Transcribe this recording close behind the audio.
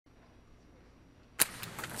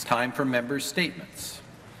It's time for members' statements.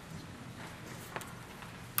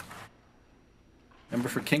 Member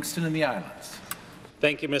for Kingston and the Islands.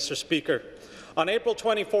 Thank you, Mr. Speaker. On April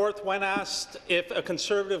 24th, when asked if a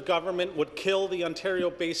Conservative government would kill the Ontario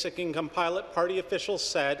Basic Income pilot, party officials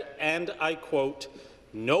said, and I quote,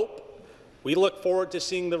 "Nope, we look forward to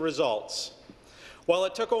seeing the results." While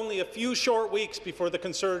it took only a few short weeks before the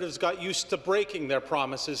Conservatives got used to breaking their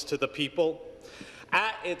promises to the people,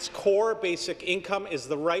 at its core, basic income is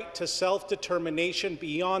the right to self-determination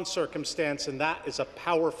beyond circumstance, and that is a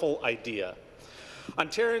powerful idea.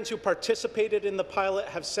 Ontarians who participated in the pilot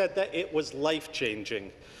have said that it was life-changing.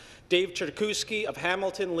 Dave Cherkowski of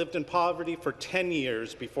Hamilton lived in poverty for 10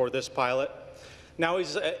 years before this pilot. Now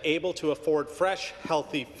he's able to afford fresh,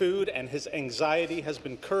 healthy food, and his anxiety has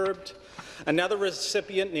been curbed. Another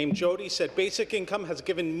recipient named Jody said, "Basic income has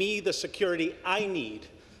given me the security I need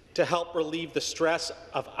to help relieve the stress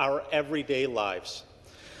of our everyday lives."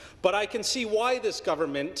 But I can see why this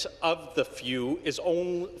government of the few is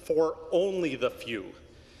for only the few.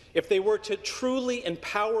 If they were to truly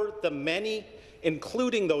empower the many,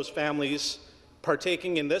 including those families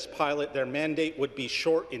partaking in this pilot, their mandate would be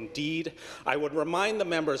short indeed. I would remind the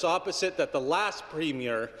members opposite that the last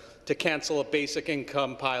premier to cancel a basic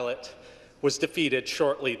income pilot was defeated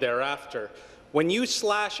shortly thereafter. When you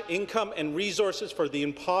slash income and resources for the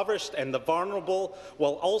impoverished and the vulnerable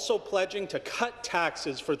while also pledging to cut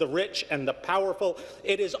taxes for the rich and the powerful,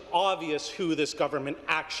 it is obvious who this government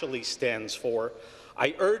actually stands for.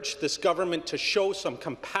 I urge this government to show some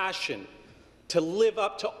compassion, to live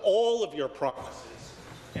up to all of your promises,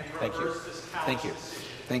 and reverse this callous decision.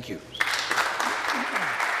 Thank you.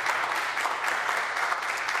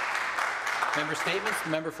 Member statements. The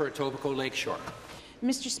member for Etobicoke Lakeshore.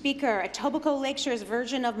 Mr. Speaker, Etobicoke Lakeshore's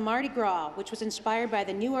version of Mardi Gras, which was inspired by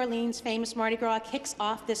the New Orleans famous Mardi Gras, kicks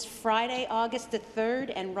off this Friday, August the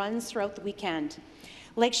 3rd, and runs throughout the weekend.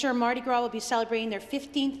 Lakeshore Mardi Gras will be celebrating their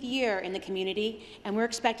 15th year in the community, and we're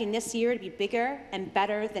expecting this year to be bigger and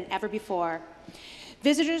better than ever before.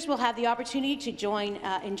 Visitors will have the opportunity to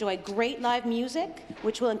enjoy great live music,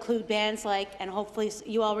 which will include bands like, and hopefully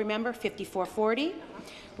you all remember, 5440,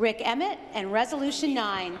 Rick Emmett, and Resolution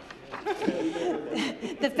 9.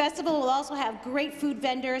 The festival will also have great food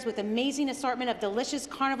vendors with amazing assortment of delicious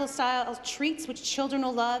carnival-style treats which children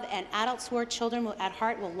will love and adults who are children at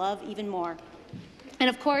heart will love even more. And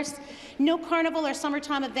of course, no carnival or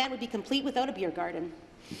summertime event would be complete without a beer garden.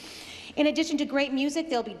 In addition to great music,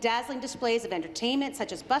 there will be dazzling displays of entertainment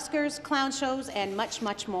such as buskers, clown shows, and much,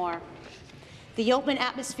 much more. The open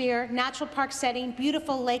atmosphere, natural park setting,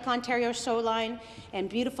 beautiful Lake Ontario shoreline, and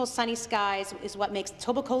beautiful sunny skies is what makes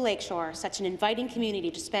Etobicoke Lakeshore such an inviting community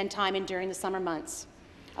to spend time in during the summer months.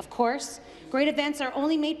 Of course, great events are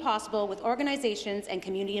only made possible with organizations and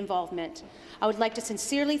community involvement. I would like to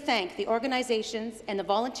sincerely thank the organizations and the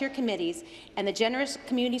volunteer committees and the generous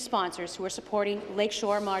community sponsors who are supporting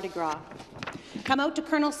Lakeshore Mardi Gras. Come out to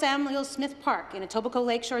Colonel Samuel Smith Park in Etobicoke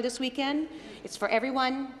Lakeshore this weekend. It's for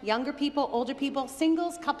everyone, younger people, older people,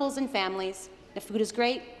 singles, couples, and families. The food is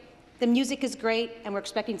great, the music is great, and we're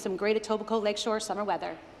expecting some great Etobicoke Lakeshore summer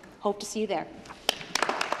weather. Hope to see you there.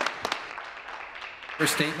 For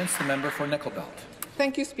statements, the member for Nickel Belt.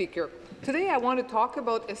 Thank you, Speaker. Today I want to talk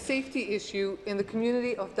about a safety issue in the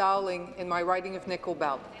community of Dowling in my riding of Nickel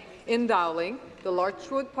Belt. In Dowling, the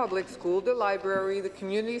Larchwood Public School, the library, the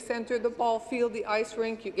community centre, the ball field, the ice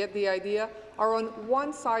rink, you get the idea, are on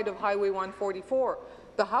one side of Highway 144.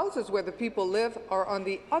 The houses where the people live are on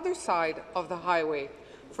the other side of the highway.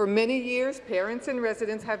 For many years, parents and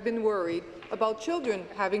residents have been worried about children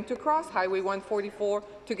having to cross Highway 144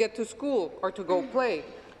 to get to school or to go play.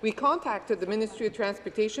 We contacted the Ministry of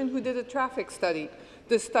Transportation, who did a traffic study.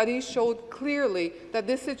 The study showed clearly that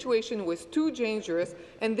this situation was too dangerous,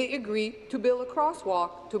 and they agreed to build a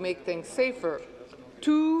crosswalk to make things safer.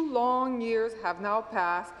 2 long years have now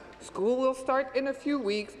passed. School will start in a few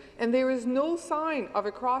weeks, and there is no sign of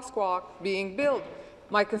a crosswalk being built.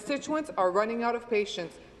 My constituents are running out of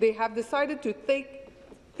patience. They have decided to take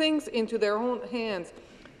things into their own hands.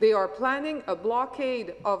 They are planning a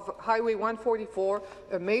blockade of Highway 144,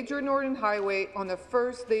 a major northern highway, on the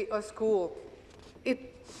first day of school.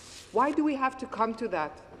 Why do we have to come to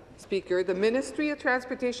that, Speaker? The Ministry of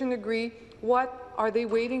Transportation agree. What are they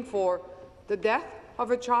waiting for? The death of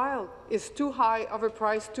a child is too high of a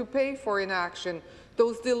price to pay for inaction.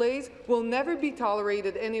 Those delays will never be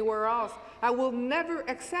tolerated anywhere else. I will never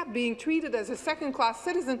accept being treated as a second-class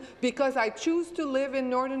citizen because I choose to live in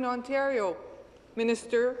Northern Ontario.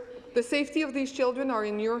 Minister, the safety of these children are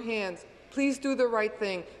in your hands. Please do the right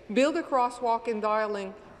thing. Build a crosswalk in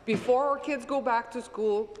Darling before our kids go back to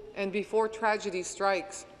school and before tragedy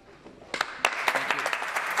strikes.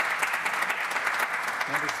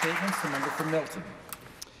 Member statements. The member for Milton.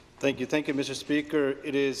 Thank you, Mr. Speaker.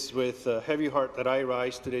 It is with a heavy heart that I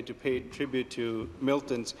rise today to pay tribute to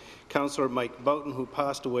Milton's Councillor Mike Boughton, who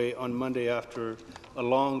passed away on Monday after a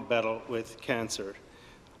long battle with cancer.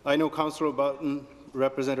 I know Councillor Boughton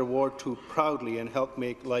represented Ward 2 proudly and helped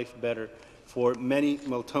make life better for many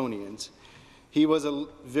Miltonians. He was a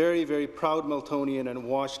very, very proud Miltonian and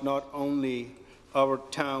watched not only our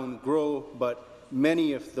town grow, but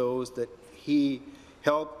many of those that he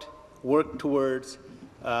helped work towards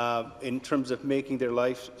in terms of making their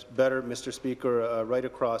lives better, Mr. Speaker, right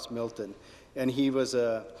across Milton. And he was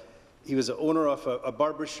the owner of a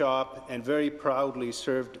barber shop and very proudly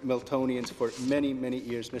served Miltonians for many, many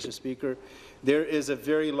years, Mr. Speaker. There is a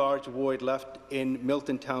very large void left in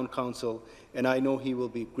Milton Town Council, and I know he will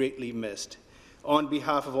be greatly missed. On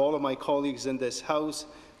behalf of all of my colleagues in this House,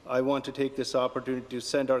 I want to take this opportunity to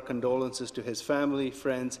send our condolences to his family,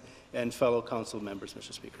 friends, and fellow council members,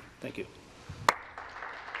 Mr. Speaker. Thank you.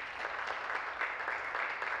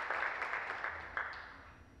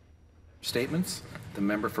 Statements. The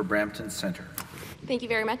member for Brampton Centre. Thank you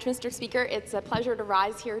very much, Mr. Speaker. It's a pleasure to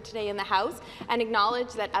rise here today in the House and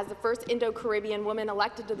acknowledge that as the first Indo-Caribbean woman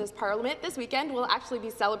elected to this Parliament, this weekend we'll actually be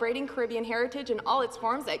celebrating Caribbean heritage in all its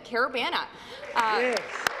forms at Caribana. Yes.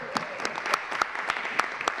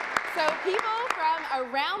 So people from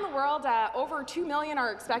around the world, over 2 million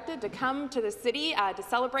are expected to come to the city to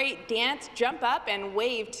celebrate, dance, jump up and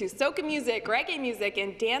wave to soca music, reggae music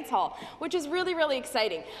and dance hall, which is really, really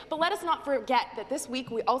exciting. But let us not forget that this week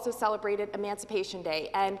we also celebrated Emancipation Day,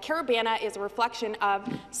 and Caribana is a reflection of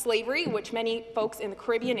slavery, which many folks in the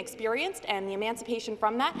Caribbean experienced, and the emancipation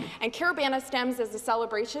from that. And Caribana stems as a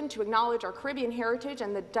celebration to acknowledge our Caribbean heritage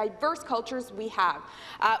and the diverse cultures we have.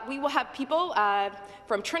 We will have people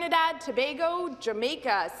from Trinidad, Tobago,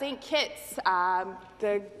 Jamaica, St. Kitts,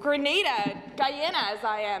 the Grenada, Guyana, as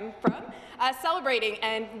I am from, celebrating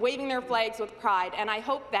and waving their flags with pride. And I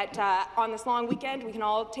hope that on this long weekend we can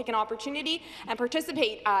all take an opportunity and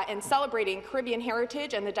participate in celebrating Caribbean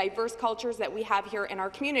heritage and the diverse cultures that we have here in our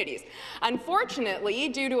communities. Unfortunately,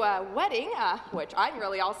 due to a wedding, which I'm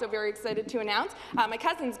really also very excited to announce, my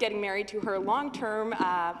cousin's getting married to her long-term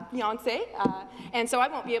fiancé, and so I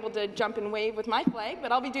won't be able to jump and wave with my flag,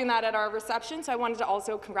 but I'll be doing that at our reception, so I wanted to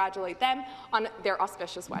also congratulate them on their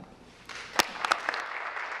auspicious wedding.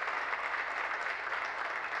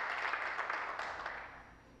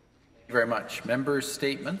 Thank you very much. Members'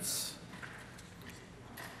 statements.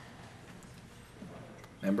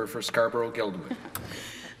 Member for Scarborough-Guildwood.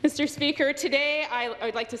 Mr. Speaker, today I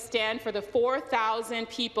would like to stand for the 4,000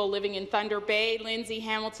 people living in Thunder Bay, Lindsay,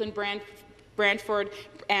 Hamilton, Brantford,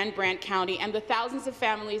 and Brant County, and the thousands of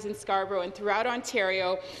families in Scarborough and throughout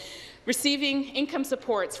Ontario receiving income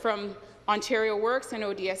supports from Ontario Works and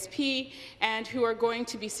ODSP, and who are going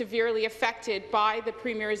to be severely affected by the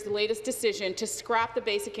Premier's latest decision to scrap the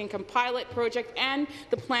basic income pilot project and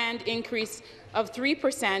the planned increase of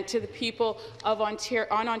 3% to the people of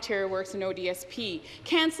Ontario Works and ODSP.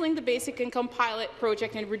 Cancelling the basic income pilot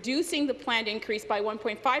project and reducing the planned increase by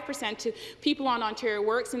 1.5% to people on Ontario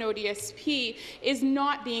Works and ODSP is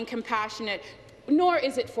not being compassionate, nor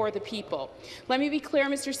is it for the people. Let me be clear,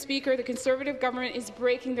 Mr. Speaker, the Conservative government is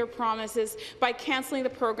breaking their promises by cancelling the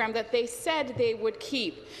program that they said they would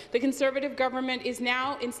keep. The Conservative government is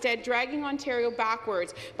now instead dragging Ontario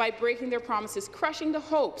backwards by breaking their promises, crushing the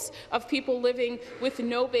hopes of people living with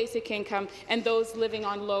no basic income and those living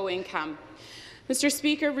on low income. Mr.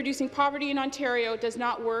 Speaker, reducing poverty in Ontario does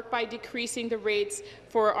not work by decreasing the rates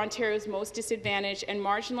for Ontario's most disadvantaged and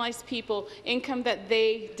marginalized people, income that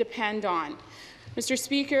they depend on. Mr.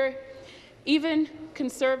 Speaker, even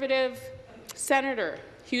Conservative Senator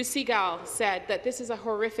Hugh Segal said that this is a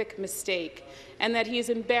horrific mistake and that he is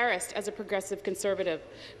embarrassed as a progressive Conservative.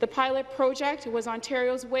 The pilot project was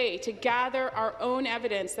Ontario's way to gather our own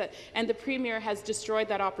evidence, and the Premier has destroyed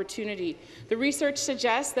that opportunity. The research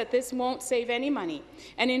suggests that this won't save any money,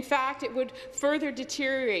 and in fact it would further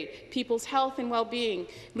deteriorate people's health and well-being,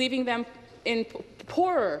 leaving them in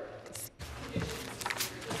poorer.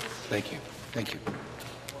 Thank you. Thank you.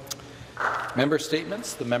 Member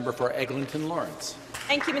statements. The member for Eglinton Lawrence.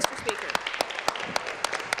 Thank you, Mr. Speaker.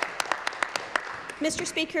 Mr.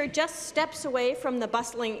 Speaker, just steps away from the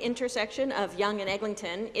bustling intersection of Yonge and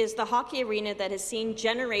Eglinton is the hockey arena that has seen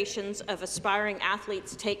generations of aspiring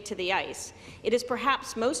athletes take to the ice. It is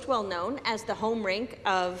perhaps most well known as the home rink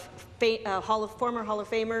of former Hall of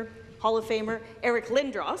Famer Eric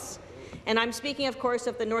Lindros. And I'm speaking, of course,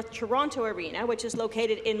 of the North Toronto Arena, which is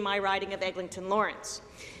located in my riding of Eglinton Lawrence.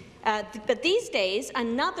 But these days,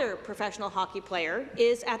 another professional hockey player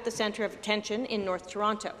is at the centre of attention in North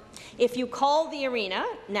Toronto. If you call the arena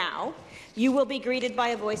now, you will be greeted by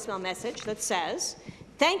a voicemail message that says,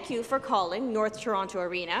 "Thank you for calling North Toronto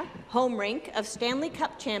Arena, home rink of Stanley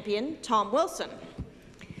Cup champion Tom Wilson."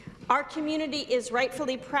 Our community is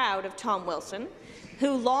rightfully proud of Tom Wilson,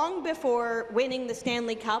 who long before winning the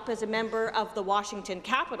Stanley Cup as a member of the Washington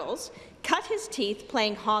Capitals, cut his teeth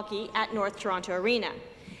playing hockey at North Toronto Arena.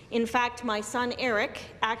 In fact, my son Eric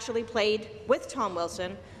actually played with Tom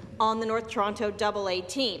Wilson on the North Toronto AA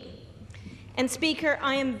team. And Speaker,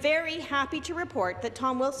 I am very happy to report that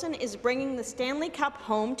Tom Wilson is bringing the Stanley Cup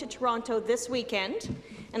home to Toronto this weekend,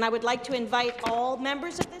 and I would like to invite all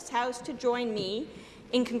members of this House to join me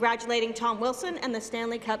in congratulating Tom Wilson and the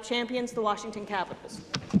Stanley Cup champions, the Washington Capitals.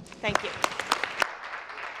 Thank you.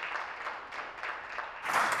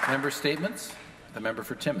 Member statements. The member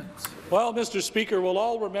for Timmins. Well, Mr. Speaker, we'll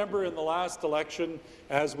all remember in the last election,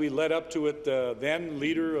 as we led up to it, then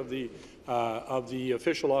leader of the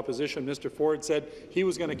official opposition, Mr. Ford, said he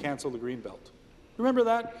was going to cancel the Greenbelt. Remember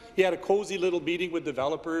that? He had a cozy little meeting with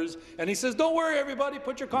developers, and he says, "Don't worry, everybody,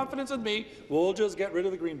 put your confidence in me. We'll just get rid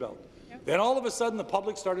of the Greenbelt." Yep. Then all of a sudden, the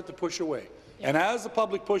public started to push away. Yep. And as the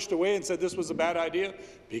public pushed away and said this was a bad idea,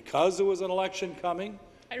 because there was an election coming,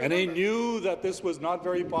 and they knew that this was not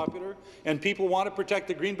very popular, and people want to protect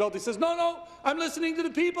the Greenbelt. He says, no, I'm listening to the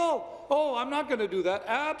people. Oh, I'm not going to do that.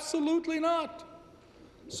 Absolutely not.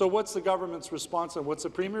 So what's the government's response, and what's the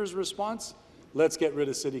Premier's response? Let's get rid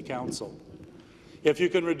of City Council. If you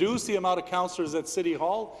can reduce the amount of councillors at City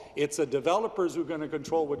Hall, it's the developers who are going to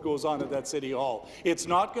control what goes on at that City Hall. It's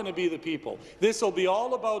not going to be the people. This will be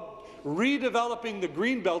all about redeveloping the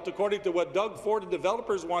Greenbelt according to what Doug Ford and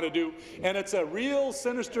developers want to do, and it's a real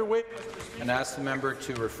sinister way. And ask the member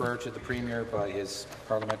to refer to the Premier by his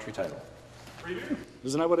parliamentary title.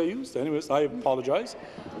 Isn't that what I used? Anyways, I apologize.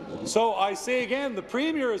 So I say again, the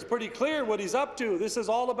Premier is pretty clear what he's up to. This is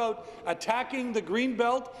all about attacking the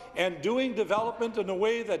Greenbelt and doing development in a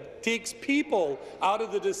way that takes people out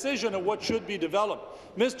of the decision of what should be developed.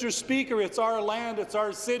 Mr. Speaker, it's our land, it's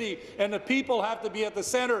our city, and the people have to be at the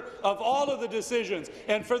centre of all of the decisions.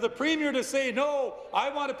 And for the Premier to say, no,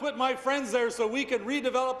 I want to put my friends there so we can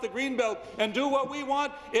redevelop the Greenbelt and do what we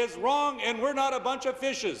want is wrong, and we're not a bunch of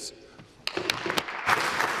fishes.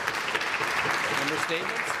 Member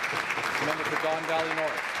statements. The member for Don Valley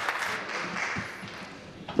North.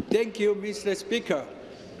 Thank you, Mr. Speaker.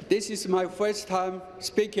 This is my first time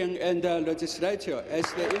speaking in the legislature as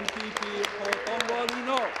the MPP for Don Valley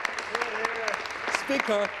North.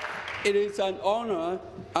 Speaker, it is an honor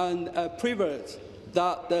and a privilege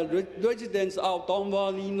that the residents of Don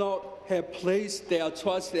Valley North have placed their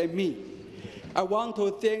trust in me. I want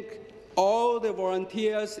to thank all the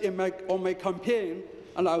volunteers on my campaign,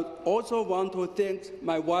 and I also want to thank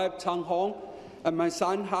my wife Chang Hong and my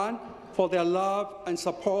son Han for their love and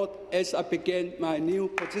support as I began my new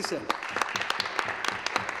position.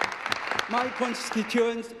 My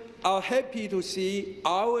constituents are happy to see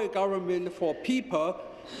our government for people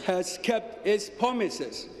has kept its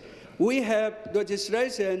promises. We have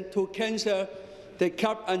legislation to cancel the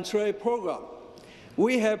cap and trade program.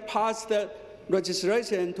 We have passed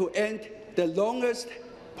legislation to end the longest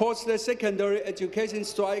post-secondary education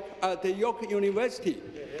strike at the York University.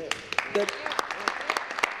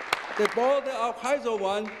 The board of Hydro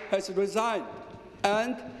One has resigned,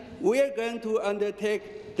 and we are going to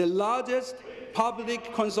undertake the largest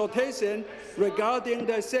public consultation regarding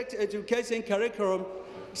the sex education curriculum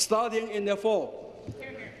starting in the fall.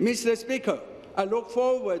 Mr. Speaker, I look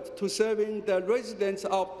forward to serving the residents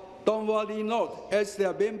of Don Valley North as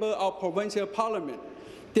their member of provincial parliament.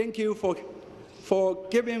 Thank you for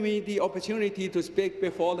giving me the opportunity to speak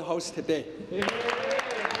before the House today. Thank you.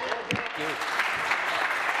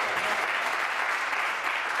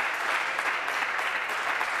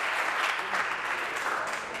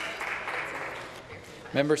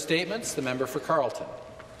 Member statements. The member for Carleton.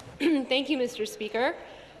 Thank you, Mr. Speaker.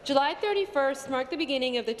 July 31st marked the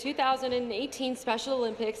beginning of the 2018 Special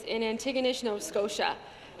Olympics in Antigonish, Nova Scotia.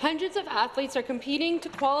 Hundreds of athletes are competing to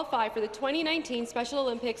qualify for the 2019 Special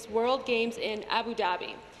Olympics World Games in Abu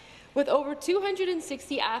Dhabi. With over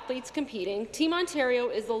 260 athletes competing, Team Ontario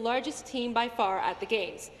is the largest team by far at the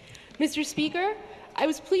Games. Mr. Speaker, I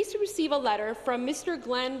was pleased to receive a letter from Mr.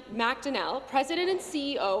 Glenn McDonnell, President and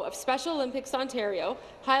CEO of Special Olympics Ontario,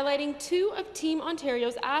 highlighting two of Team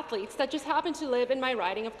Ontario's athletes that just happen to live in my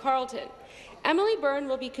riding of Carleton. Emily Byrne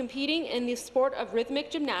will be competing in the sport of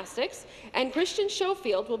rhythmic gymnastics, and Christian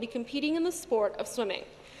Schofield will be competing in the sport of swimming.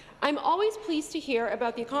 I'm always pleased to hear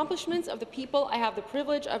about the accomplishments of the people I have the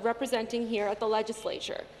privilege of representing here at the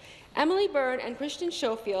Legislature. Emily Byrne and Christian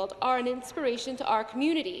Schofield are an inspiration to our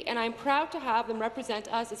community, and I'm proud to have them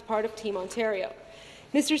represent us as part of Team Ontario.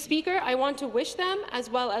 Mr. Speaker, I want to wish them,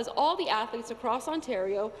 as well as all the athletes across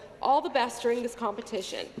Ontario, all the best during this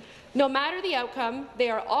competition. No matter the outcome,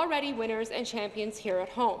 they are already winners and champions here at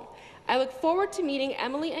home. I look forward to meeting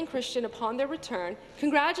Emily and Christian upon their return,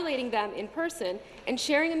 congratulating them in person, and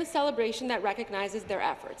sharing in the celebration that recognizes their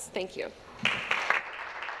efforts. Thank you.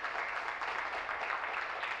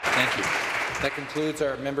 Thank you. That concludes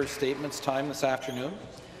our member statements time this afternoon.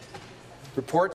 Report